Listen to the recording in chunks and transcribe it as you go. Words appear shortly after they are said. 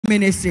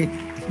ministry.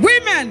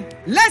 Women,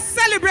 let's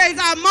celebrate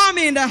our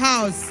mommy in the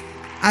house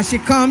as she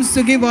comes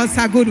to give us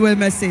her goodwill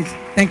message.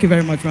 Thank you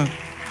very much, ma'am.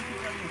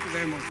 Thank you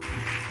very much.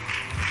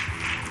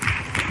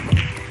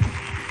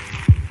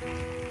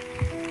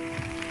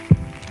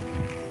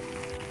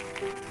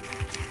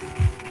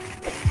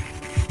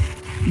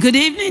 Good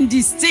evening,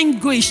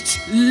 distinguished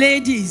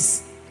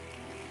ladies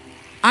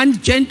and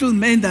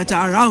gentlemen that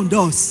are around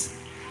us.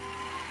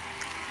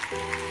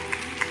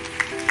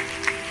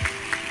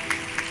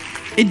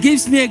 It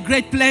gives me a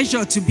great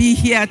pleasure to be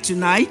here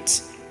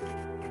tonight.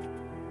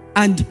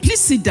 And please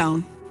sit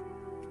down.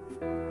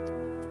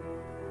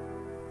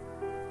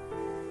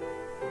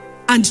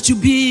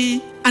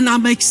 And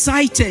I'm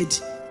excited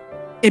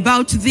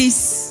about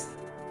this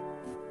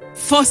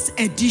first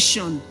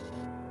edition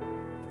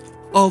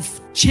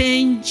of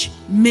Change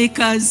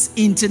Makers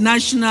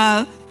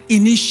International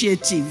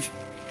Initiative.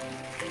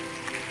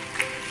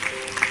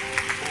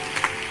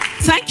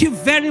 Thank you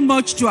very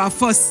much to our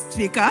first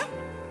speaker.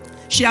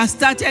 She has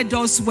started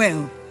us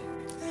well.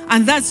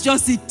 And that's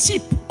just the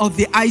tip of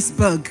the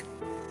iceberg.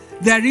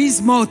 There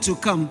is more to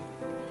come.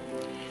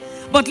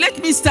 But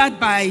let me start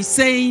by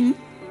saying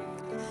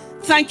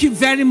thank you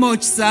very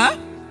much, sir,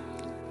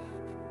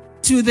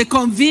 to the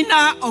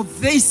convener of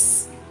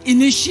this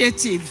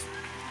initiative,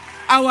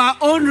 our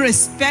own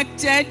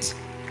respected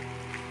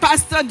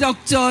Pastor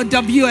Dr.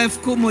 W.F.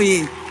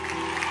 Kumuyi.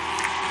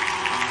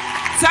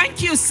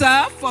 Thank you,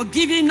 sir, for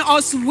giving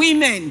us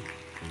women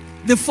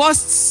the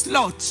first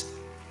slot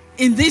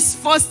in this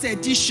first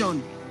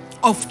edition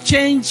of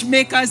Change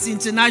Makers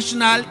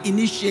International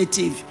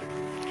Initiative.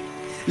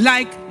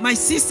 Like my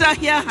sister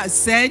here has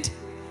said,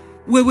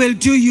 we will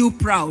do you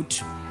proud.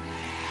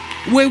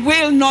 We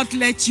will not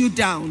let you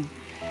down.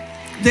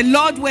 The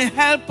Lord will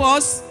help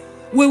us.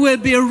 We will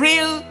be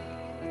real,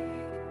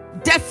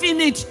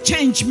 definite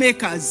change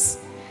makers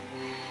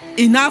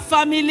in our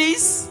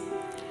families,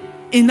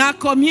 in our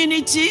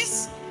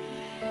communities,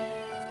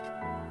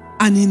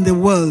 and in the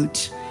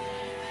world.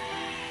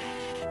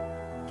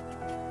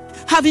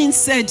 Having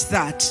said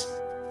that,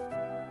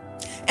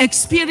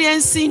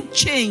 experiencing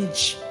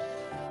change,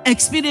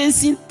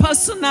 experiencing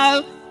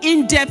personal,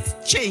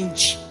 in-depth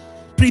change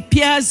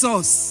prepares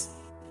us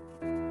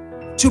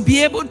to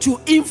be able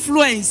to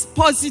influence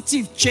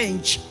positive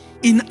change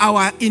in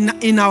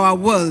our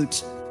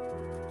world.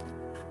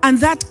 And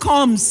that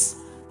comes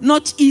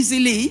not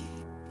easily.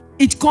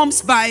 It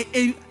comes by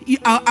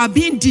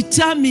being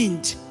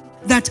determined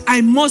that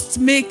I must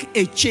make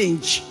a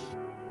change.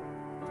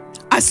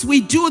 As we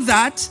do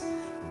that,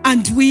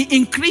 and we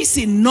increase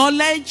in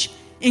knowledge,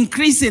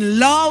 increase in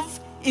love,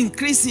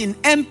 increase in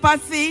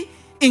empathy,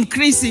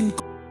 increase in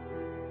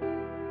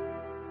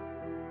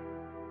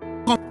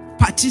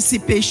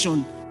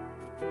participation,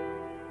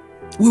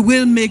 we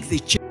will make the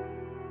change.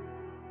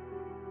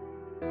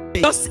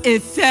 Just a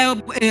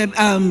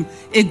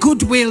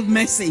goodwill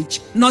message,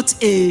 not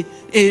a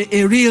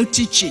real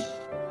teaching.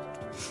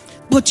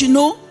 But you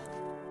know,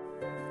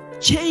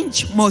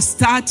 change must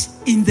start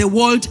in the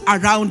world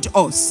around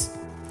us.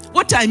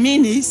 What I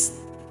mean is,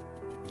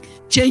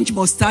 change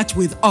must start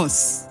with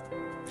us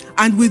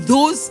and with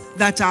those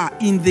that are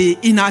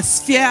in our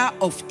sphere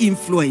of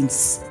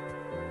influence.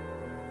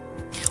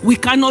 We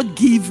cannot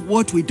give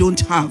what we don't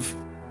have.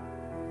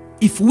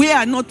 If we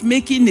are not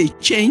making a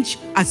change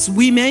as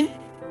women,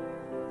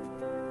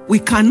 we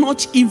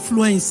cannot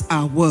influence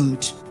our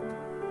world.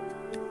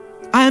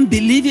 I am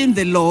believing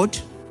the Lord,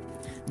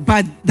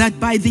 but that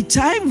by the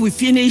time we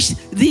finish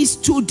these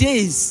 2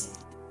 days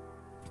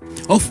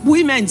of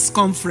women's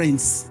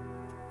conference,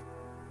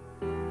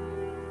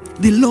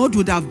 the Lord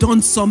would have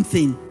done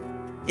something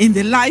in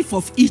the life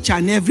of each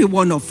and every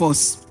one of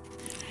us.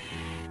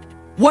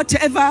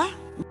 Whatever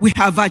we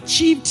have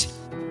achieved,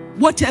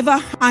 whatever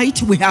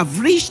height we have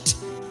reached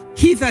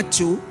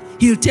hitherto,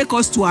 He'll take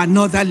us to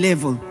another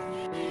level.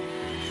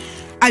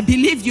 I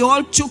believe you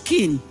all took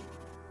in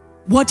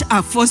what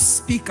our first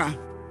speaker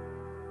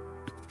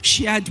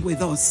shared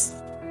with us.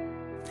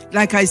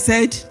 Like I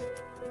said,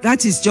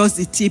 that is just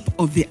the tip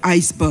of the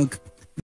iceberg.